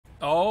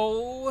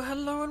Oh,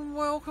 hello and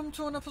welcome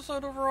to an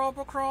episode of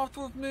Robocraft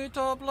with me,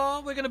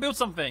 Tabla. We're going to build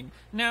something.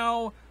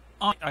 Now,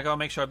 I got to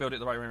make sure I build it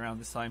the right way around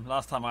this time.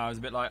 Last time I was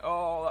a bit like,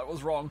 oh, that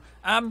was wrong.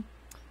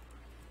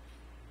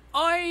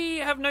 I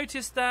have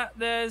noticed that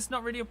there's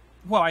not really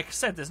well, I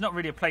said there's not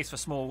really a place for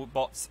small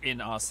bots in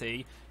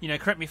RC. You know,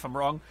 correct me if I'm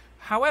wrong.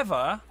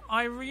 However,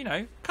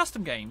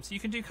 custom games. You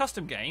can do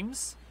custom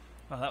games.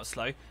 Oh, that was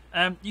slow.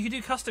 You can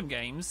do custom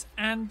games,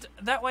 and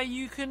that way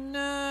you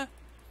can...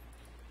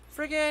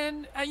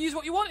 friggin' use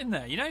what you want in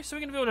there, you know? So we're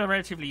going to build a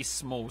relatively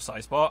small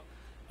size bot.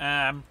 What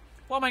am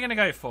I going to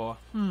go for?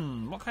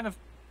 What kind of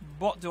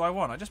bot do I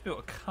want? I just built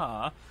a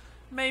car.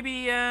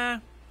 Maybe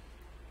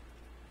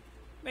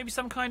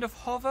some kind of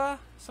hover?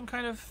 Some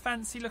kind of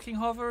fancy looking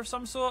hover of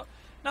some sort?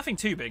 Nothing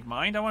too big,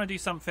 mind. I want to do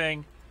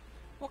something...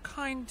 What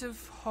kind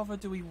of hover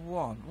do we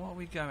want? What are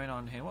we going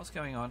on here? What's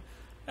going on?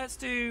 Let's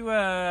do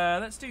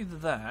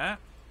that.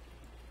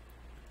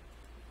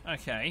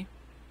 Okay.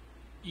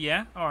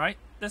 Yeah, alright.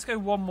 Let's go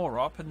one more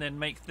up and then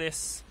make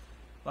this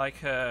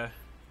like a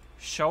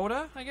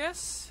shoulder, I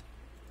guess.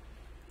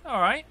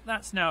 Alright,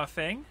 that's now a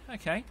thing.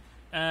 Okay.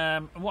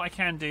 What I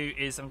can do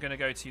is I'm going to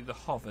go to the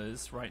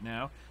hovers right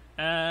now.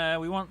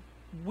 We want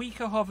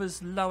weaker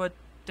hovers lower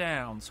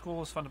down.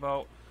 Scores,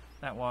 Thunderbolt,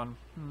 that one.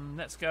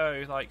 Let's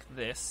go like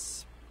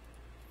this.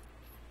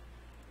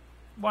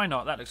 Why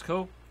not? That looks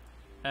cool.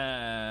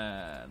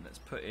 Let's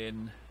put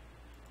in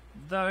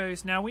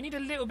those. Now, we need a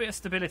little bit of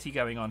stability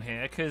going on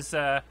here because...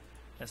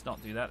 let's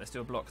not do that. Let's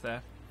do a block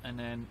there. And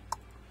then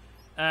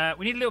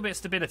we need a little bit of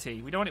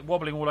stability. We don't want it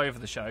wobbling all over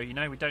the show. You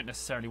know, we don't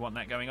necessarily want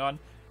that going on.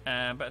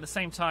 But at the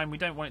same time, we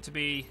don't want it to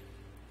be,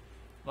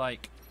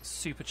 like,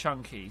 super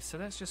chunky. So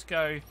let's just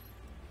go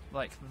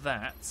like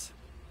that.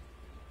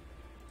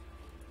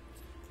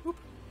 Whoop.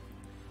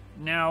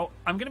 Now,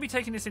 I'm going to be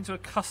taking this into a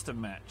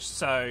custom match.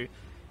 So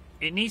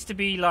it needs to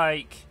be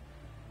like...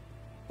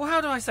 Well, how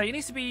do I say? It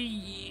needs to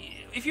be...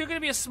 If you're going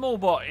to be a small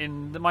bot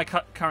in my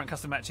current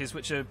custom matches,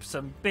 which are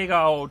some big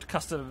old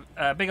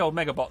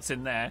mega bots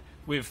in there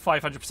with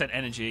 500%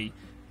 energy,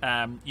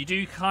 you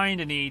do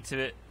kind of need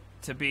to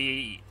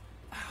be,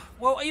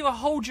 well, either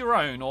hold your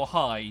own or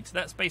hide.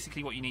 That's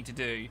basically what you need to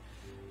do.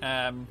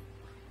 And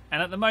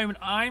at the moment,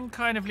 I'm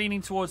kind of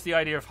leaning towards the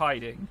idea of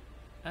hiding.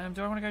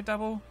 Do I want to go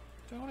double?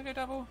 Maybe I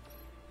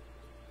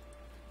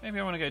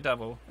want to go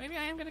double. Maybe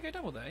I am going to go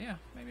double there. Yeah,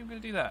 maybe I'm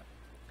going to do that.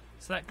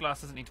 So that glass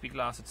doesn't need to be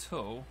glass at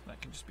all.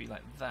 That can just be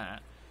like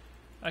that.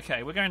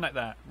 Okay, we're going like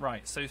that.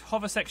 Right, so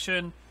hover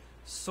section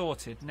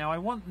sorted. Now I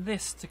want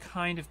this to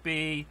kind of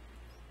be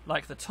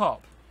like the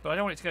top, but I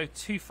don't want it to go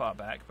too far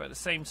back. But at the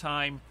same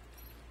time,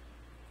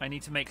 I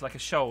need to make like a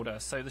shoulder.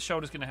 So the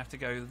shoulder's going to have to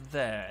go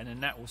there, and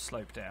then that will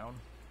slope down.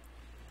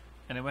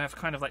 And then we have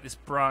kind of like this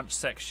branch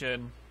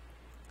section.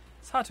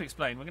 It's hard to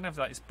explain. We're going to have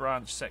like this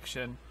branch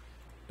section,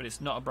 but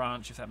it's not a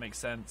branch, if that makes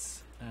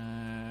sense.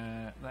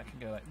 That can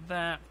go like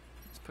that.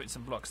 Let's put in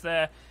some blocks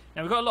there.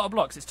 Now we've got a lot of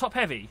blocks. It's top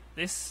heavy.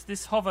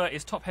 This hover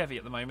is top heavy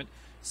at the moment,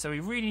 so we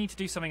really need to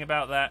do something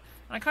about that.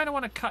 And I kind of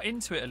want to cut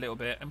into it a little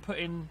bit and put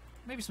in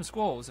maybe some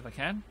squalls if I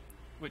can,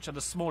 which are the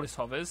smallest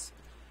hovers.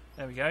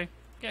 There we go.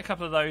 Get a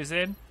couple of those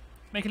in.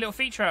 Make a little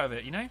feature out of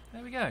it, you know?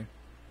 There we go.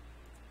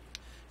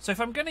 So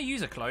if I'm going to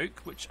use a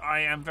cloak, which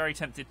I am very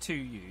tempted to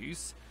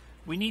use,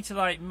 we need to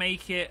like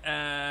make it...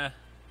 can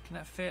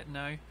that fit?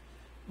 No.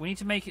 We need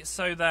to make it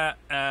so that...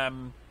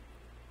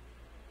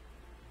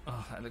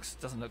 oh, that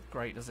doesn't look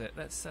great, does it?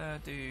 Let's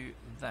do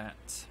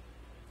that.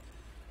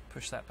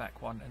 Push that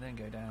back one and then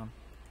go down.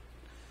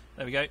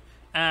 There we go.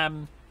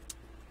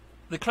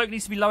 The cloak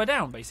needs to be lower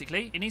down,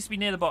 basically. It needs to be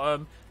near the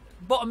bottom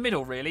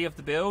middle, really, of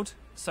the build,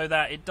 so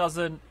that it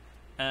doesn't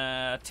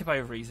tip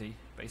over easy,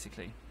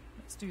 basically.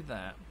 Let's do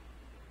that.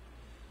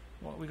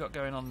 What have we got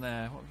going on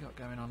there? What have we got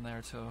going on there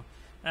at all?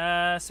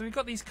 So we've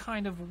got these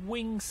kind of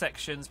wing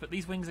sections, but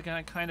these wings are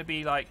going to kind of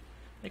be like...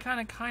 They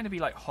kind of be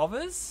like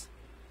hovers.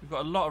 We've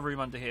got a lot of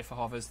room under here for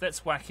hovers.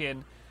 Let's whack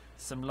in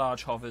some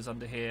large hovers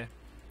under here.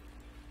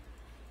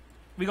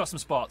 We got some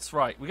spots.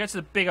 Right, we go to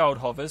the big old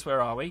hovers. Where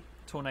are we?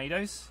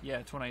 Tornadoes?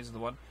 Yeah, tornadoes are the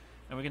one.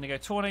 And we're going to go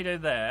tornado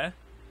there,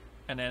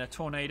 and then a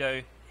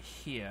tornado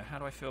here. How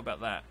do I feel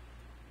about that?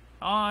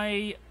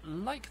 I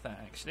like that,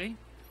 actually.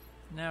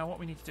 Now, what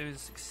we need to do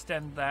is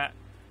extend that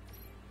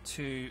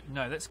to...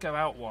 No, let's go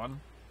out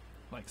one,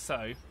 like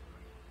so.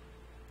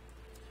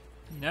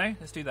 You know,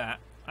 let's do that.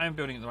 I am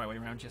building it the right way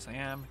around. Yes, I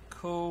am.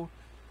 Cool.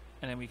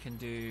 And then we can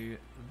do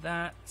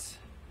that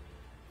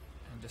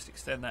and just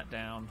extend that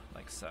down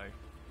like so.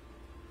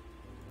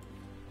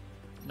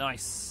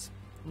 Nice.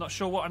 Not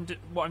sure what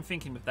I'm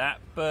thinking with that,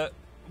 but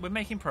we're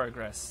making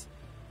progress.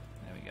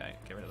 There we go.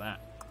 Get rid of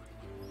that.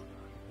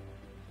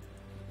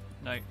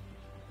 No.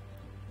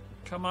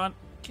 Come on.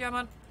 Come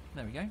on.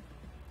 There we go.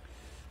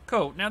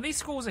 Cool. Now these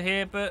squalls are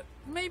here, but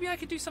maybe I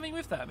could do something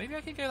with that. Maybe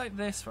I could go like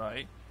this,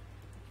 right?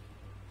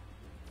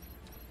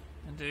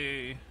 And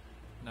do...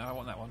 No, I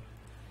want that one.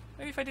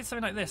 Maybe if I did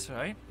something like this,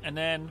 right? And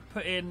then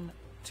put in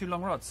 2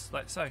 long rods,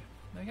 like so.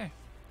 There you go.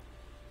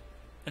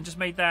 And just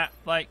made that,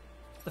 like,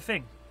 the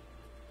thing.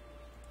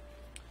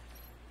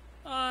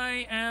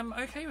 I am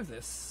okay with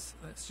this.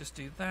 Let's just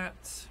do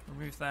that.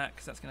 Remove that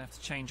because that's going to have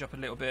to change up a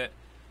little bit.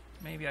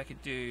 Maybe I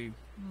could do...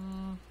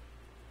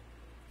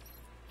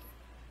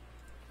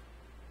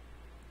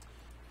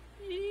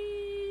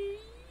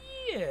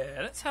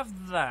 yeah, let's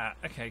have that.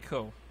 Okay,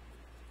 cool.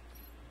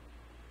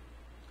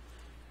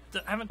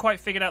 I haven't quite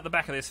figured out the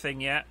back of this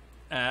thing yet.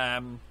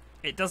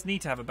 It does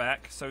need to have a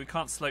back, so we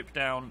can't slope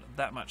down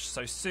that much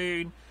so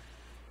soon.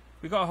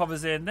 We've got our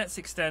hovers in. Let's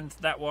extend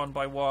that one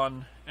by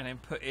one and then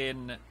put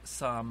in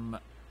some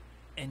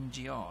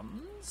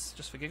engines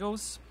just for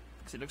giggles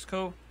because it looks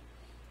cool.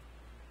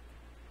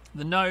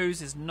 The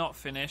nose is not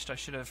finished. I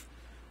should have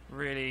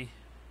really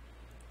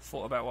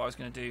thought about what I was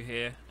going to do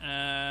here.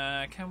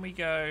 Can we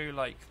go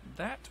like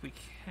that? We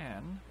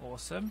can.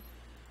 Awesome.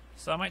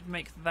 So I might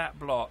make that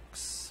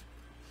blocks.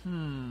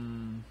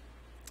 Not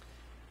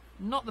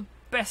the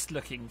best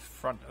looking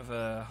front of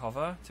a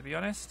hover, to be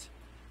honest.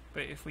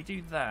 But if we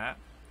do that,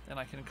 then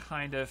I can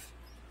kind of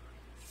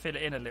fill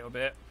it in a little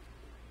bit.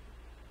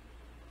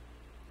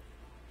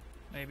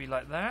 Maybe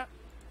like that.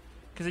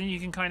 Because then you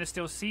can kind of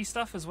still see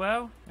stuff as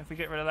well. If we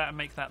get rid of that and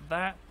make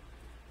that.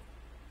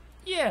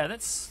 Yeah,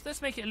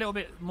 let's make it a little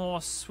bit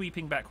more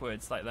sweeping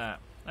backwards like that.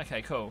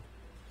 Okay, cool.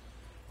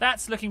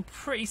 That's looking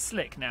pretty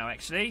slick now,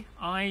 actually.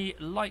 I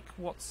like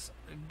what's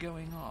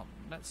going on.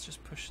 Let's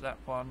just push that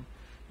one.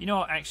 You know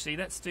what, actually,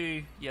 let's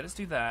do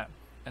that.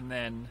 And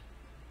then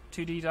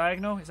 2D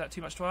diagonal. Is that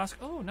too much to ask?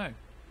 Oh, no.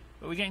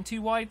 Are we getting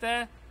too wide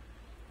there?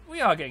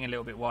 We are getting a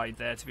little bit wide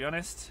there, to be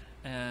honest.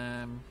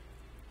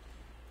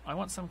 I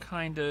want some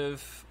kind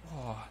of...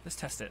 oh, let's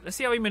test it. Let's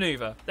see how we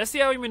maneuver.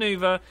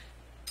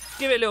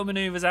 Give it little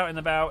maneuvers out and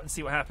about and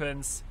see what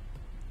happens.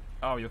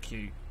 Oh, you're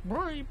cute.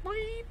 You're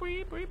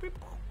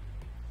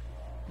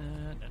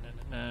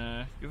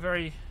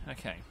very...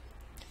 okay.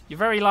 You're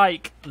very,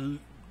 like,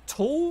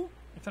 tall,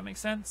 if that makes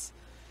sense.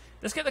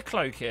 Let's get the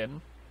cloak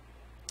in.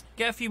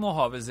 Get a few more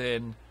hovers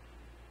in.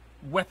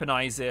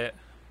 Weaponize it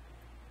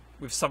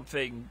with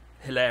something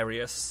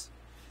hilarious.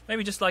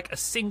 Maybe just like a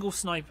single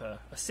sniper.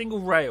 A single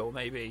rail,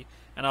 maybe.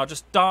 And I'll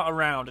just dart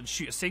around and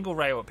shoot a single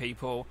rail at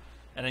people.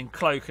 And then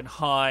cloak and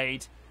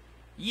hide.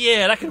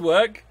 Yeah, that could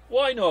work.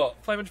 Why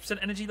not? 500%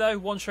 energy, though.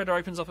 One shredder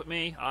opens up at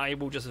me. I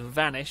will just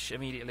vanish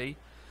immediately.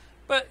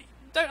 But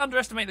don't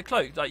underestimate the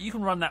cloak. Like, you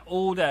can run that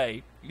all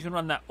day. You can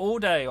run that all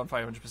day on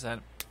 500%.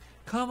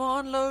 Come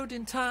on,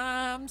 loading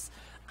times.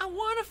 I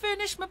want to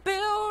finish my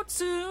build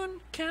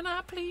soon. Can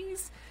I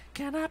please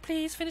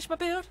finish my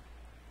build?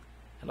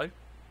 Hello?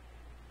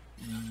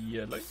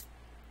 Hello?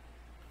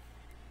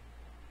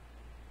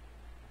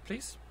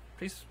 Please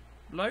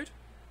load.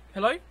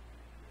 Hello?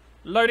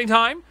 Loading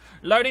time.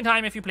 Loading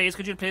time, if you please.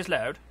 Could you please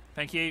load?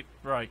 Thank you.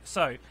 Right,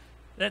 so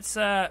let's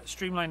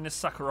streamline this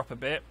sucker up a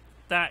bit.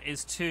 That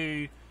is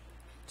too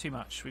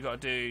much. We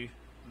got to do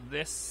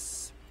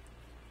this,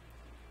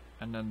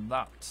 and then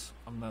that,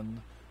 and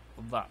then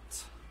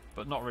that,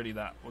 but not really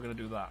that. We're going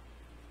to do that.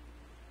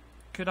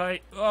 Could I?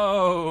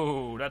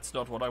 Oh, that's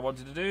not what I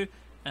wanted to do.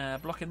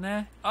 Block in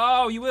there.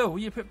 Oh, you will. Will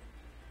you put?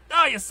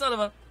 Oh, you son of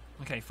a.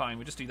 Okay, fine.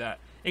 We'll just do that.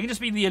 It can just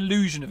be the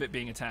illusion of it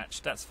being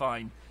attached. That's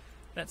fine.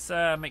 Let's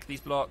make these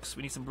blocks.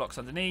 We need some blocks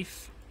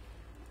underneath.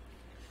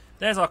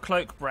 There's our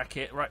cloak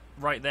bracket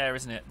right there,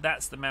 isn't it?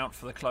 That's the mount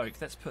for the cloak.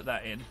 Let's put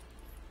that in.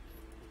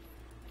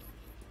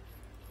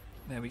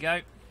 There we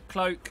go.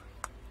 Cloak.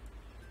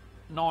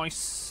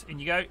 Nice. In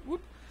you go.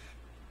 Whoop.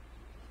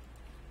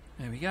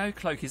 There we go.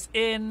 Cloak is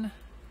in.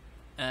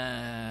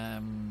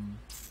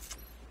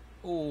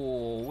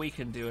 Oh, we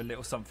can do a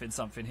little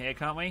something here,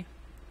 can't we?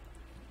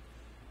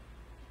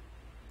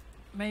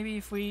 Maybe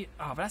if we...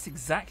 oh, but that's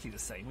exactly the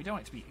same. We don't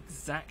want it to be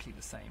exactly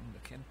the same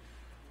looking.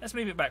 Let's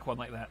move it back one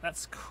like that.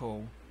 That's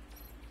cool.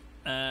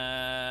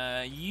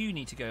 You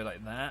need to go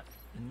like that.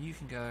 And you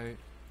can go...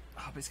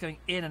 oh, but it's going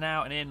in and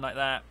out and in like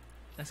that.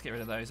 Let's get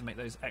rid of those and make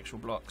those actual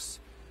blocks.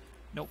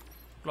 Nope.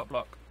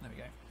 Block. There we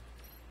go.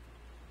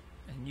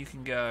 And you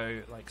can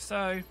go like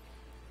so. And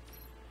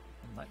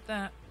like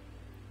that.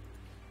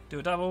 Do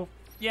a double.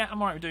 Yeah,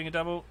 I'm alright with doing a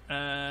double.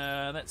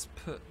 Let's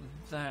put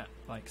that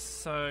like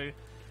so.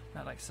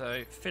 That like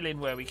so. Fill in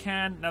where we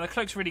can. Now the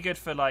cloak's really good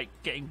for like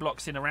getting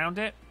blocks in around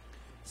it.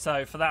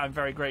 So for that I'm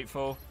very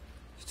grateful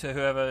to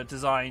whoever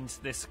designed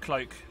this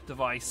cloak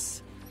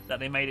device, that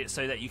they made it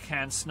so that you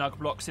can snug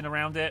blocks in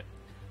around it.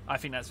 I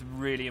think that's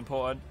really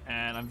important,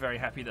 and I'm very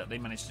happy that they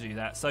managed to do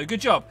that. So good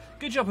job.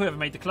 Good job whoever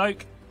made the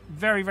cloak.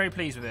 Very, very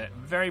pleased with it.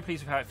 Very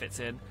pleased with how it fits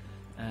in.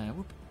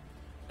 Whoop.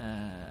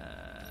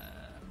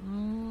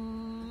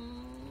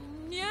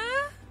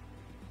 Yeah?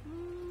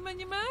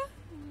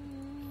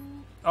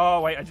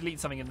 Oh, wait, I deleted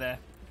something in there.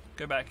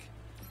 Go back.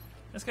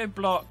 Let's go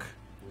block,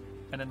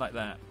 and then like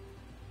that.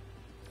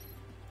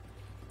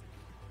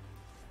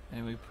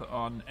 And we put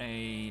on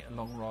a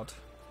long rod.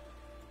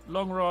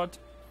 Long rod.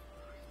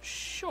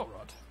 Short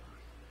rod.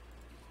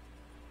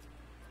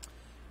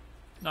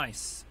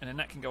 Nice. And then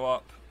that can go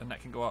up, and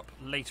that can go up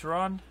later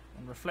on,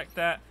 and reflect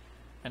that.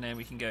 And then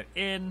we can go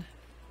in.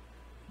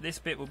 This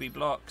bit will be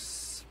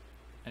blocks,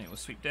 and it will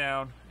sweep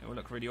down. It will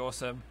look really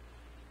awesome.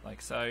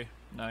 Like so.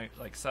 No,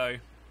 like so.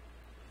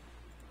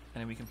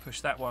 And then we can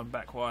push that one,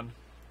 back one.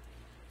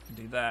 And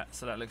do that,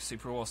 so that looks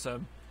super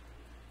awesome.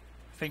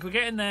 I think we're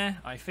getting there.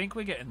 I think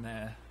we're getting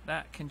there.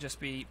 That can just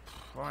be...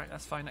 Alright,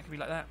 that's fine. That can be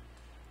like that.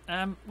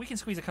 We can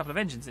squeeze a couple of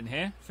engines in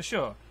here, for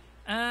sure.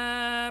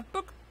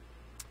 Book.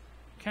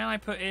 Can I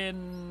put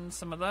in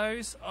some of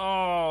those?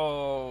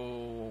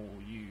 Oh,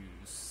 you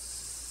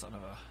son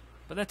of a...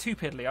 But they're too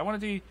piddly. I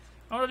want to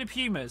do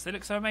Pumas. They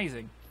look so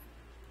amazing.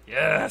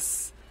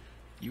 Yes!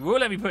 You will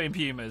let me put in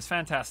Pumas.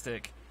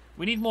 Fantastic.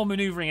 We need more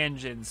manoeuvring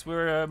engines.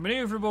 We're a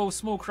manoeuvrable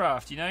small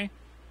craft, you know?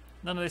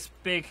 None of this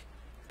big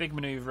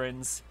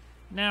manoeuvrings.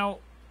 Now,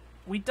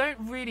 we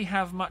don't really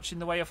have much in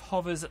the way of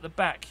hovers at the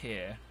back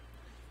here.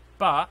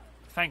 But,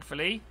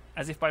 thankfully,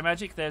 as if by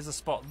magic, there's a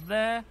spot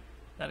there.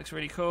 That looks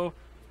really cool.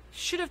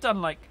 Could have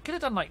done like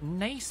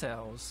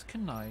nacelles,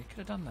 couldn't I? Could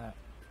have done that.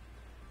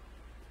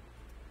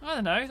 I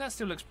don't know. That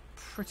still looks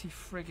pretty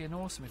friggin'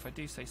 awesome if I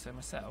do say so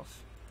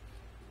myself.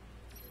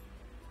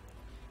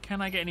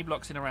 Can I get any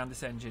blocks in around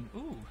this engine?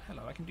 Ooh,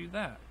 hello, I can do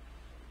that.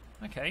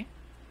 Okay.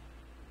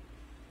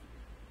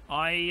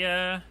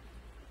 I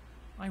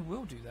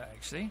will do that,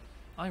 actually.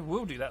 I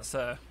will do that,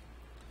 sir.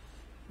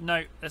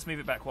 No, let's move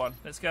it back one.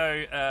 Let's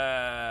go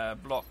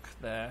block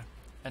there,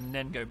 and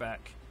then go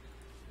back.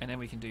 And then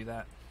we can do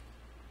that.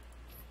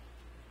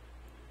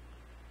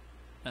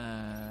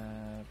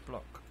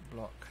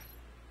 Block.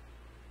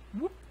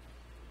 Whoop.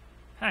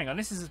 Hang on,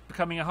 this is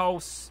becoming a whole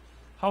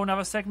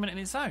nother segment in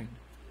its own.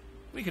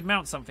 We could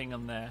mount something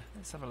on there.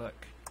 Let's have a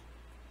look.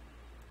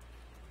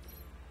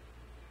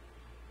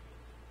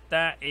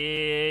 That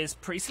is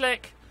pretty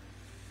slick.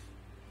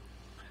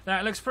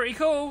 That looks pretty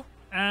cool.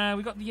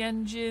 We got the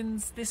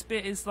engines. This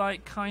bit is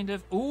like kind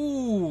of...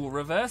 Ooh,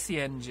 reverse the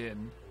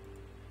engine.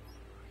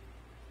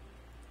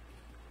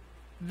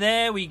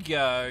 There we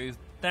go.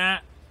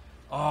 That...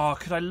 Oh,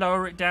 could I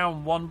lower it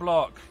down one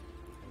block?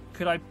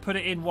 Could I put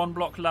it in one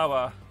block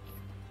lower?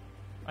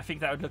 I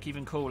think that would look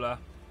even cooler.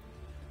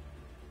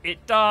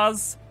 It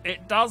does.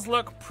 It does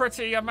look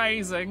pretty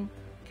amazing.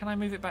 Can I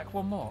move it back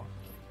one more?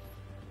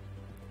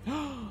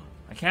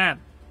 I can.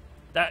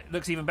 That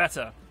looks even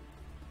better.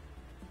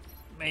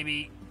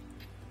 Maybe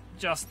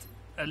just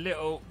a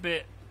little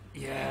bit.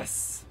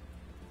 Yes.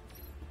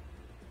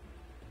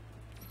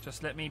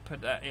 Just let me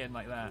put that in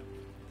like that.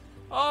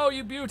 Oh,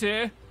 you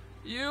beauty.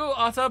 You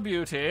utter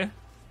beauty.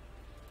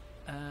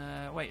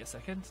 Wait a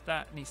second.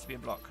 That needs to be a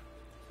block.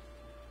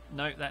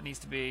 No, that needs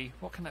to be...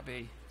 What can that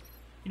be?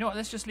 You know what?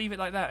 Let's just leave it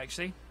like that,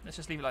 actually. Let's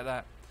just leave it like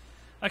that.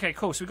 Okay,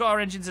 cool. So we've got our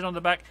engines in on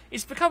the back.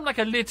 It's become like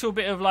a little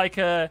bit of like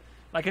an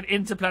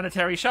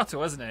interplanetary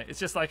shuttle, isn't it? It's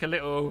just like a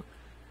little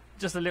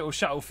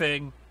shuttle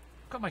thing.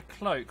 I've got my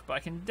cloak, but I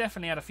can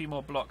definitely add a few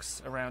more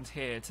blocks around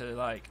here to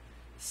like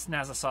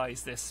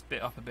snazzize this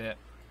bit up a bit.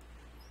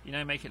 You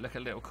know, make it look a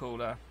little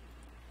cooler.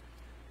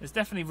 There's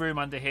definitely room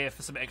under here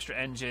for some extra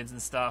engines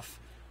and stuff.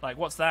 Like,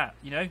 what's that?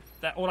 You know,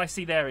 that all I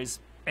see there is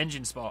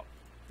engine spot.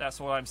 That's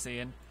all I'm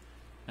seeing.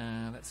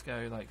 Let's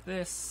go like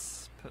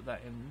this. Put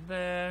that in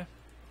there.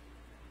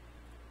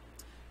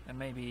 And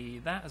maybe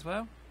that as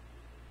well.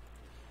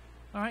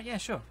 Alright, yeah,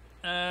 sure.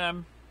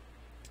 Ooh,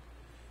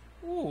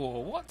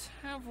 what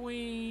have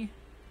we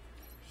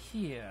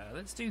here?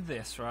 Let's do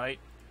this, right?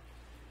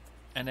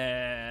 And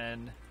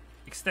then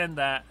extend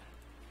that.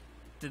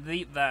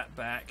 Delete that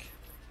back.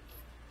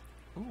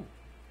 Ooh.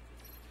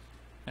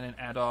 And then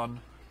add on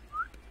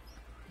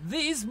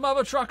these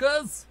mother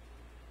truckers.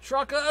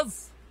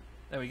 Truckers.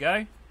 There we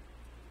go.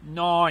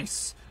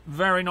 Nice.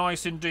 Very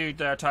nice indeed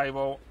there,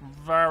 table.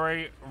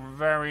 Very,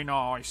 very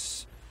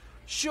nice.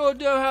 Sure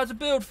know how to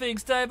build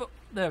things, table.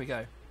 There we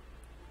go.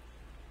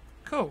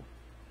 Cool.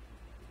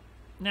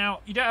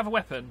 Now, you don't have a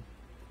weapon.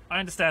 I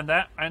understand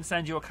that. I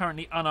understand you are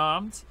currently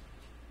unarmed.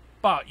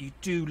 But you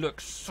do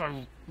look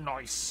so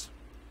nice.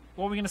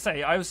 What were we going to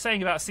say? I was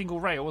saying about a single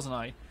rail, wasn't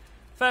I?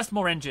 First,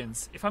 more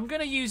engines. If I'm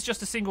going to use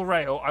just a single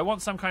rail, I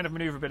want some kind of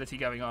maneuverability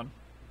going on.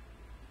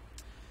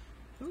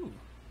 Ooh,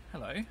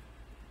 hello.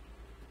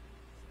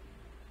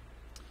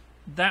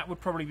 That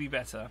would probably be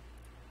better.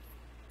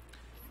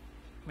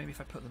 Maybe if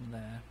I put them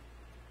there.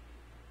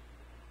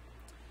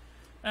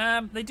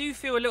 They do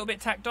feel a little bit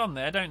tacked on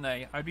there, don't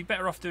they? I'd be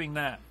better off doing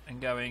that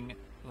and going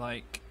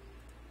like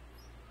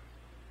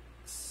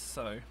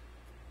so.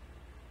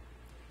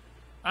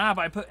 Ah,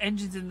 but I put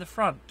engines in the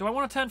front. Do I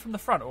want to turn from the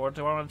front or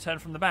do I want to turn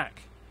from the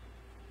back?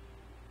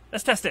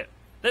 Let's test it.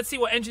 Let's see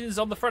what engines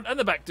on the front and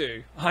the back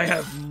do. I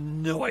have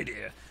no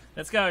idea.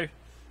 Let's go.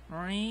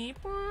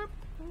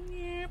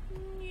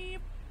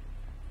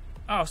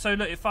 Oh, so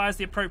look, it fires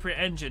the appropriate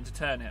engine to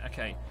turn it.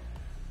 Okay.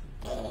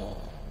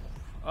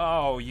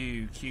 Oh,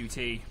 you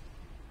cutie.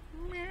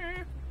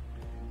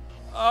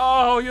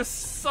 Oh, you're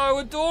so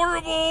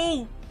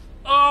adorable.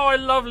 Oh, I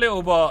love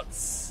little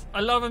bots.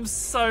 I love them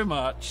so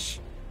much.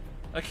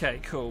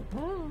 Okay, cool.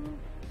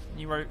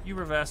 You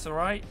reverse, all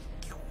right?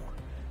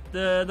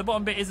 The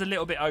bottom bit is a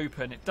little bit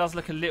open. It does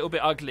look a little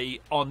bit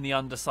ugly on the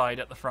underside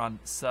at the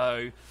front,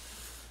 so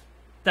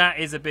that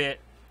is a bit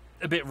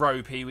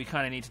ropey. We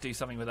kind of need to do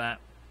something with that.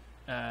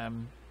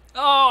 Oh,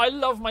 I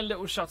love my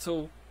little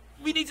shuttle.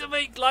 We need to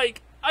make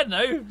like I don't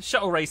know,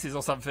 shuttle races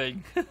or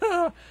something.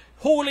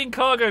 Hauling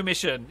cargo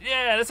mission.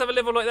 Yeah, let's have a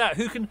level like that.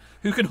 Who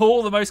can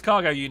haul the most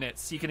cargo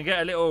units? You can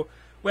get a little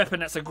weapon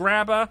that's a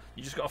grabber.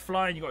 You just got to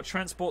fly and you got to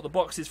transport the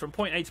boxes from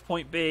point A to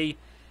point B.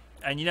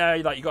 And you know,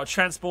 like you got to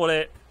transport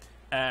it,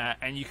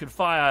 and you can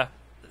fire.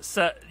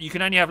 You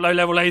can only have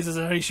low-level lasers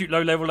and only shoot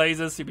low-level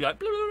lasers. So you'd be like,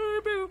 blah,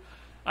 blah, blah, blah.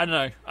 I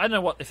don't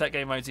know what if that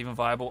game mode's even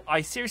viable.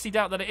 I seriously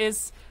doubt that it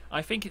is.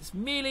 I think it's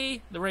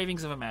merely the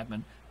ravings of a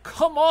madman.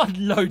 Come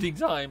on, loading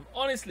time.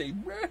 Honestly.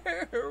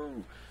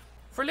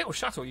 For a little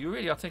shuttle, you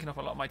really are taking up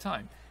a lot of my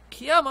time.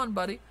 Come on,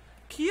 buddy.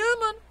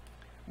 Come on.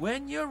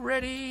 When you're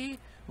ready.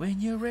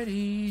 When you're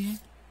ready.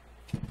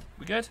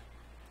 We good?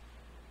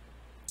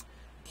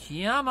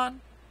 Come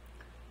on.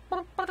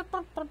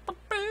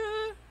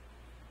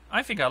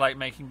 I think I like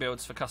making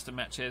builds for custom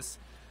matches.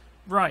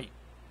 Right.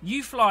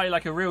 You fly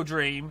like a real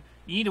dream.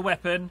 You need a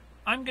weapon.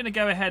 I'm going to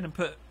go ahead and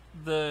put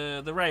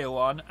the rail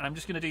on. And I'm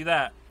just going to do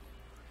that.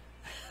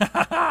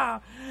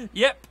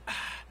 Yep.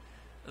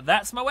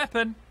 That's my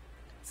weapon.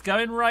 It's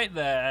going right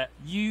there.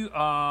 You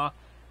are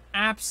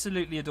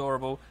absolutely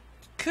adorable.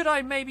 Could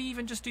I maybe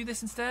even just do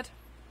this instead?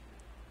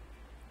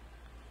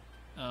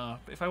 But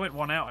if I went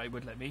one out, it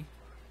would let me.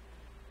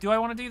 Do I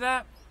want to do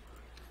that?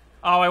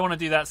 Oh, I want to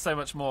do that so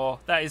much more.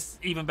 That is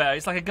even better.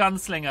 It's like a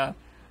gunslinger.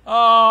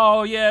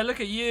 Oh, yeah, look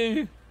at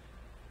you.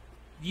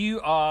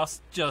 You are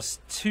just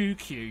too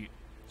cute.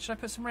 Should I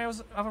put some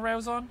other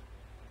rails on?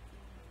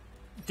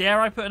 Dare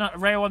I put a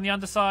rail on the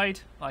underside?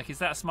 Like, is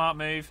that a smart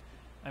move?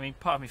 I mean,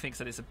 part of me thinks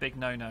that it's a big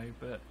no-no,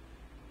 but...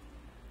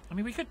 I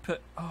mean, we could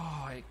put...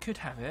 Oh, it could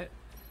have it.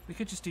 We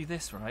could just do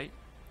this, right?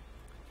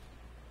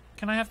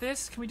 Can I have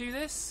this? Can we do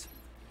this?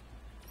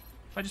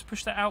 If I just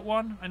push that out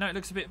one? I know it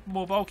looks a bit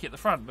more bulky at the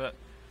front, but...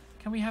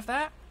 Can we have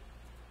that?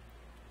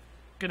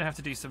 Gonna have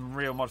to do some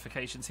real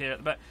modifications here at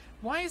the back.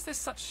 Why is there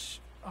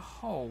such a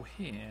hole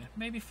here?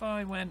 Maybe if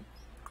I went...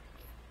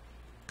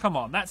 Come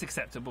on, that's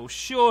acceptable.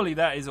 Surely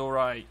that is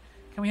alright.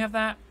 Can we have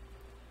that?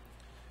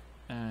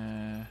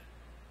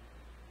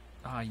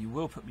 You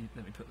will let me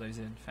put those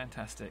in.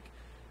 Fantastic.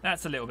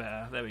 That's a little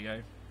better. There we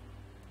go.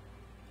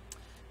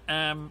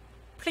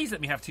 Please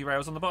let me have 2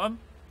 rails on the bottom.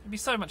 It'd be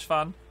so much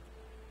fun.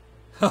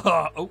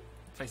 Oh,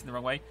 facing the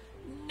wrong way.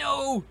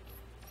 No!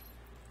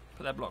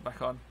 Put that block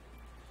back on.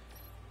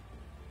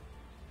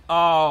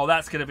 Oh,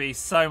 that's going to be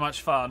so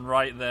much fun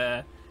right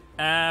there.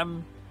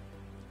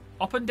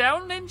 Up and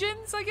down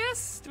engines, I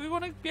guess? Do we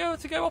want to be able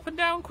to go up and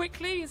down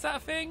quickly? Is that a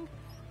thing?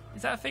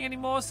 Is that a thing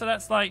anymore? So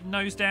that's like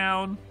nose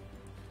down,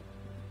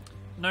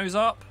 nose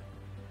up.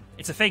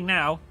 It's a thing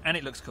now, and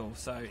it looks cool,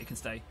 so it can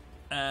stay.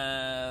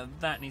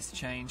 That needs to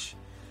change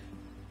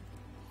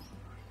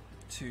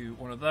to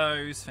one of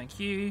those. Thank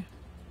you.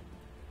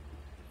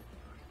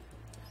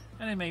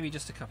 And then maybe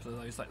just a couple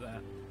of those like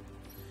that.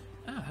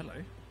 Ah, hello.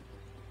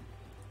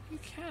 You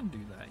can do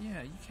that.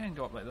 Yeah, you can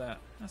go up like that.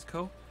 That's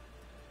cool.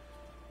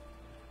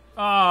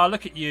 Ah,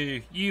 look at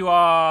you. You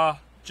are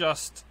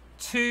just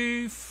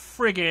too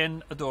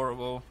friggin'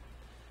 adorable.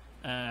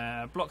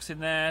 Blocks in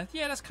there.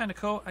 Yeah, that's kind of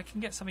cool. I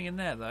can get something in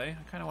there, though. I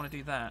kind of want to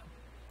do that.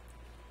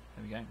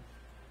 There we go.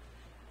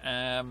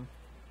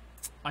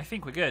 I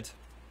think we're good.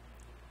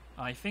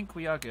 I think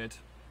we are good.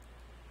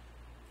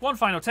 One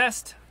final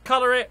test.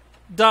 Colour it.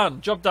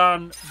 Done. Job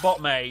done.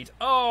 Bot made.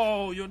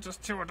 Oh, you're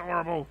just too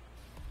adorable.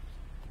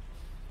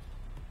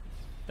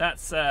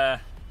 That's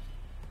not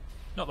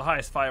the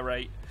highest fire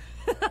rate.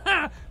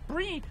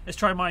 Let's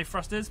try my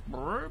thrusters.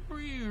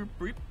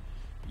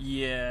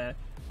 Yeah.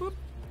 Boop.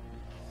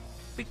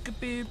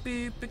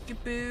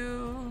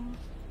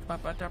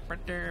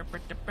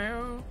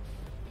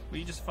 Will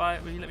you just fire?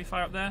 Will you let me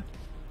fire up there?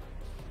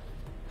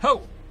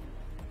 Ho!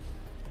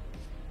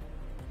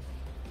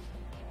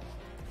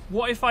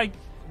 What if I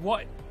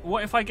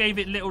gave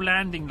it little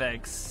landing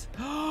legs?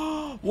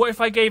 What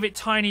if I gave it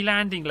tiny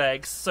landing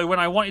legs so when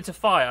I wanted to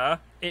fire,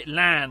 it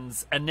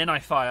lands and then I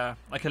fire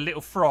like a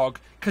little frog?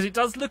 Because it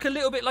does look a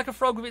little bit like a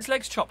frog with its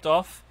legs chopped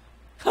off.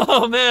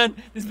 Oh man,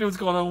 this build's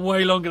gone on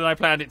way longer than I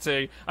planned it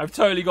to. I've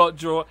totally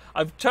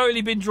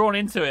been drawn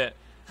into it.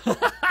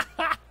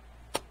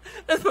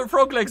 Let's put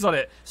frog legs on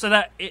it so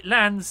that it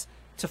lands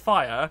to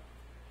fire.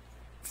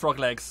 Frog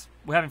legs.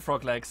 We're having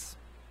frog legs.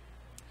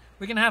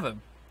 We can have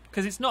them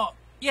because it's not.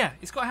 Yeah,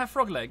 it's got to have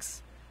frog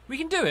legs. We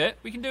can do it.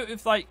 We can do it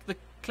with like the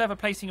clever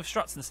placing of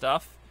struts and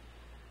stuff.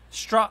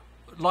 Strut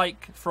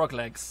like frog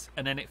legs,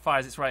 and then it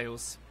fires its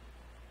rails.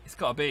 It's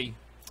got to be.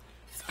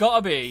 It's got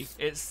to be.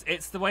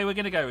 It's the way we're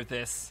going to go with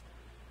this.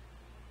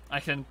 I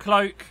can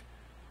cloak,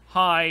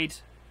 hide,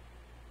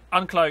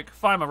 uncloak,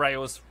 fire my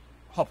rails,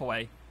 hop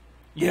away.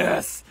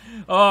 Yes!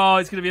 Oh,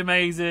 it's going to be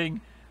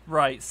amazing.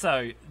 Right,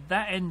 so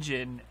that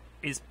engine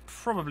is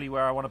probably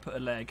where I want to put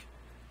a leg.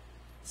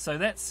 So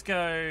let's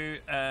go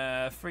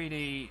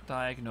 3D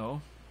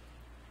diagonal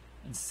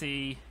and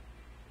see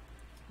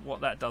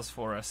what that does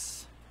for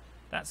us.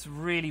 That's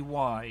really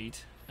wide.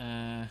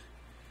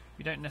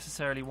 We don't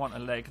necessarily want a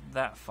leg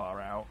that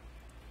far out.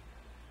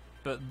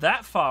 But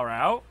that far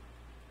out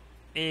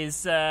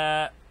is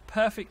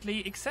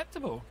perfectly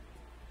acceptable.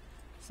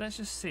 So let's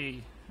just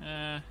see.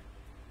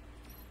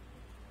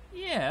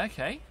 Yeah,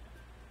 okay.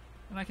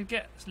 And I could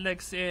get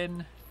legs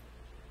in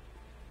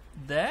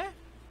there.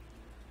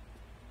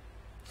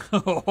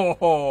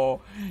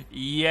 Oh,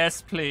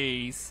 yes,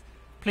 please.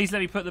 Please let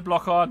me put the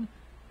block on.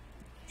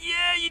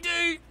 Yeah, you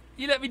do.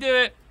 You let me do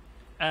it.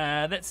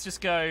 Let's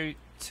just go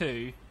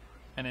 2.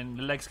 And then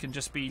the legs can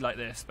just be like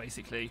this,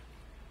 basically.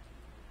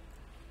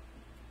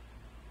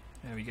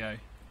 There we go.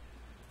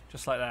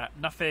 Just like that.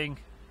 Nothing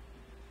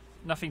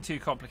too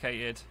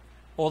complicated.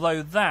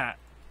 Although that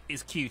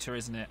is cuter,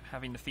 isn't it?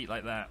 Having the feet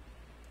like that.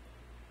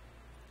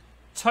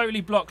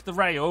 Totally blocked the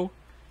rail.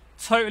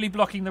 Totally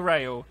blocking the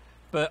rail.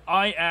 But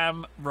I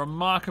am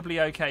remarkably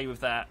okay with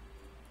that.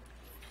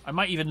 I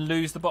might even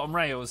lose the bottom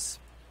rails.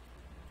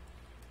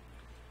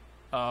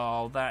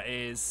 Oh, that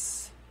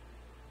is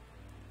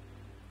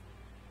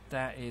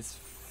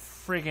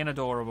friggin'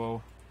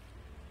 adorable.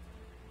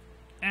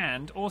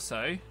 And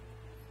also,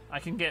 I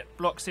can get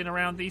blocks in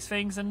around these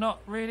things and not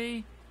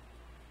really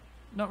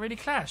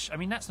clash. I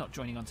mean, that's not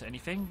joining onto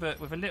anything, but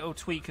with a little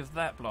tweak of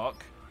that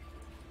block,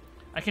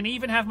 I can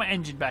even have my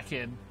engine back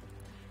in.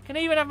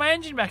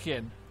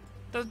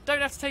 Don't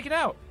have to take it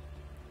out.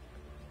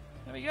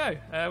 There we go.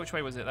 Which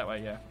way was it? That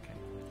way, yeah. Okay.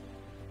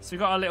 So we've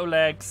got our little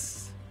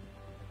legs.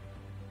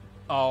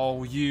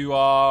 Oh, you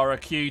are a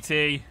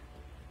cutie.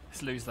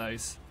 Let's lose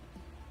those.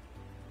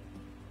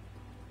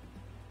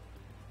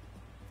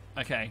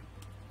 Okay.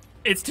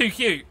 It's too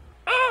cute.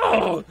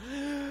 Oh!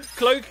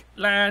 Cloak,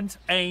 land,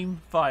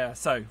 aim, fire.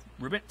 So,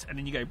 ribbit, and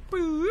then you go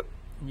boop,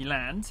 and you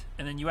land,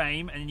 and then you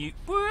aim, and then you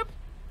boop,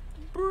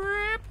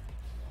 boop,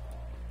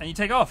 and you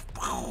take off.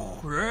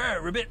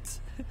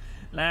 Ribbit,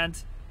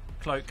 land,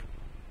 cloak.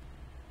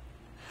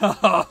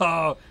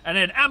 And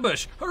then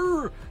ambush.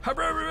 I'm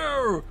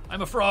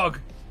a frog.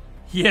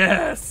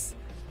 Yes.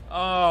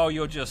 Oh,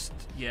 you're just,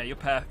 yeah,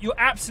 you're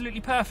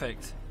absolutely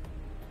perfect.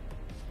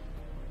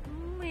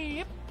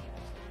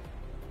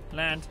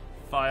 Land,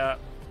 fire,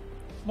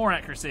 more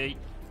accuracy,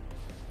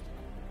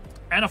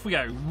 and off we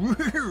go.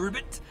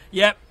 Ribbit.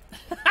 Yep.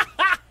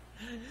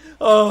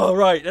 Oh,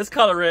 right, let's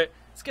colour it.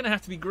 It's going to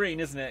have to be green,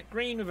 isn't it?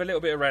 Green with a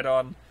little bit of red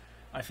on,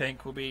 I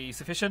think, will be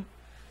sufficient.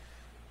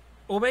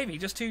 Or maybe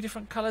just 2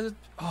 different colours.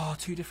 Oh,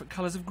 2 different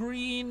colours of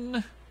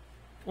green.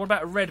 What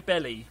about a red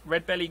belly?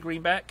 Red belly,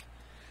 green back.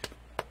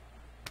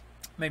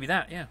 Maybe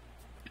that, yeah.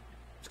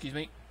 Excuse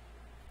me.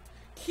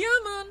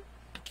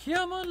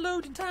 Come on,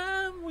 loading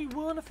time. We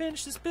want to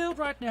finish this build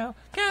right now.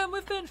 Can we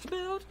finish the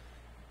build?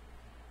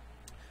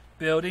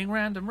 Building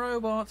random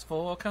robots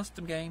for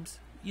custom games.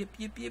 Yep.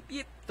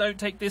 Don't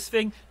take this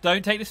thing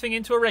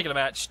into a regular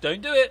match.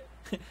 Don't do it.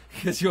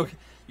 Because you'll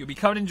be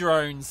covered in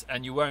drones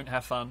and you won't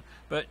have fun.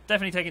 But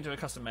definitely take it into a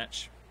custom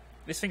match.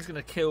 This thing's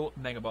going to kill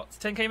Megabots.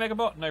 10k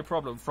Megabot? No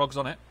problem. Frog's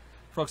on it.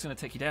 Frog's going to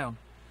take you down.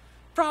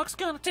 Frog's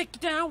going to take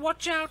you down.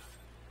 Watch out.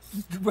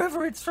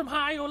 Whether it's from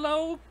high or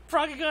low,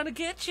 Frog's going to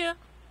get you.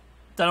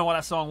 Don't know what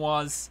that song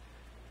was.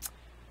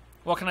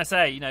 What can I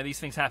say? You know, these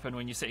things happen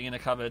when you're sitting in a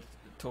cupboard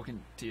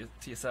talking to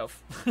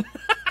yourself.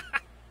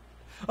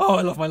 Oh,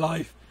 I love my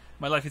life.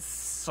 My life is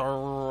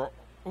so...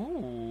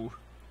 Ooh.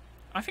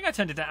 I think I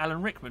turned into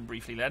Alan Rickman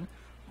briefly then.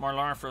 My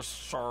life is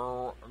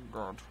so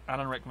good.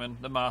 Alan Rickman,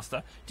 the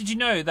master. Did you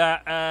know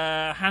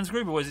that Hans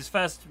Gruber was his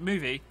first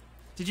movie?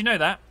 Did you know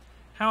that?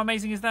 How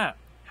amazing is that?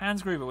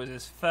 Hans Gruber was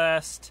his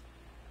first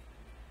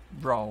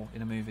role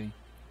in a movie.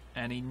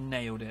 And he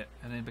nailed it.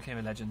 And then became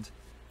a legend.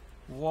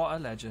 What a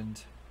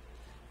legend.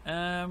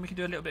 We can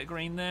do a little bit of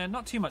green there.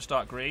 Not too much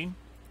dark green.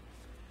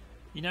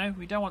 You know,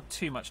 we don't want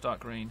too much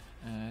dark green.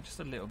 Just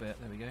a little bit.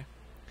 There we go.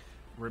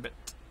 Ribbit.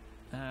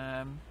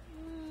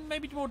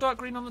 Maybe more dark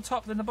green on the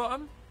top than the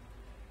bottom.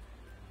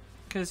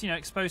 Because, you know,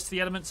 exposed to the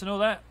elements and all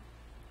that.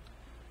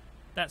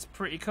 That's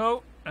pretty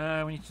cool.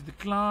 We need to do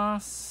the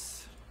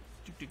glass.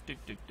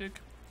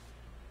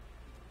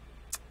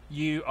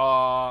 You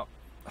are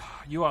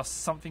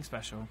something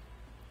special.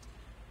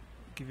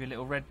 Give you a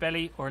little red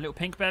belly or a little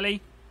pink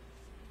belly.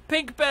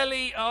 Pink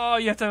belly! Oh,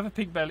 you have to have a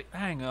pink belly.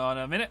 Hang on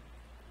a minute.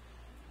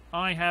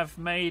 I have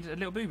made a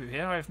little boo-boo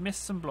here. I've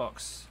missed some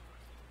blocks.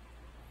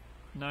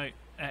 No,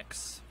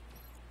 X.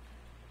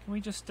 Can we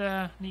just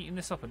neaten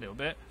this up a little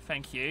bit?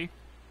 Thank you.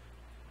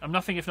 I'm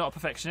nothing if not a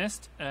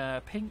perfectionist.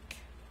 Pink.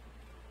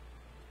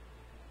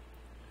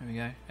 There we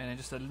go. And then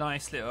just a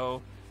nice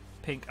little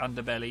pink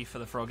underbelly for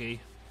the froggy.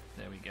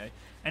 There we go.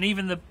 And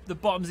even the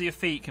bottoms of your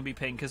feet can be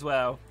pink as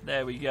well.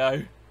 There we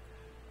go.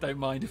 Don't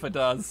mind if it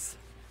does.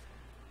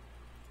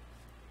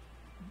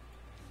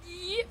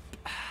 Yep.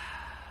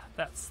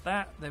 That's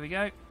that. There we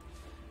go.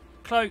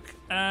 Cloak.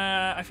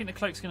 I think the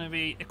cloak's going to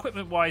be...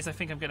 Equipment-wise, I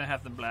think I'm going to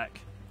have them black.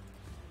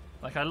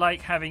 Like, I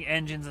like having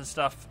engines and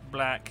stuff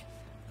black.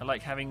 I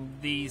like having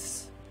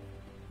these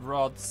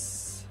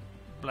rods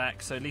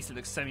black, so at least it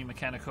looks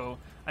semi-mechanical.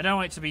 I don't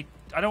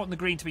want the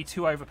green to be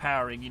too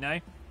overpowering, you know?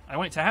 I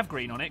want it to have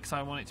green on it because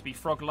I want it to be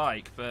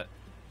frog-like, but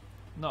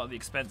not at the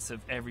expense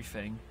of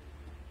everything.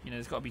 You know,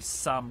 there's got to be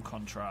some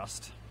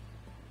contrast.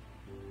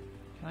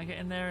 Can I get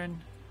in there and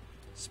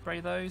spray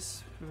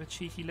those with a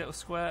cheeky little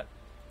squirt?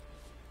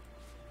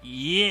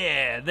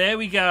 Yeah, there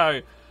we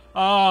go.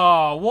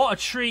 Oh, what a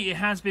treat it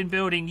has been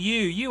building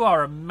you. You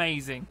are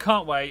amazing.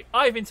 Can't wait.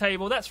 I've been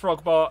Table. That's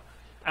Frogbot.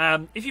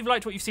 If you've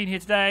liked what you've seen here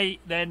today,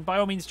 then by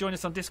all means join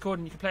us on Discord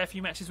and you can play a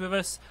few matches with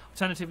us.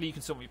 Alternatively, you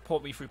can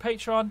support me through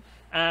Patreon.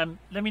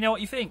 Let me know what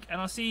you think, and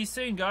I'll see you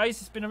soon, guys.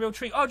 It's been a real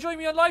treat. Oh, join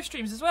me on live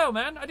streams as well,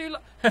 man. I do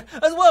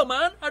as well,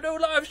 man. I do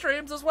live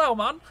streams as well,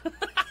 man.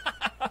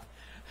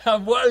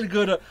 I'm well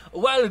good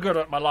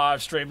at my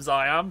live streams.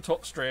 I am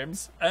top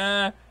streams.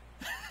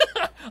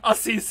 I'll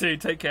see you soon.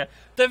 Take care.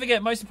 Don't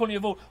forget, most importantly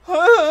of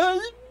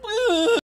all.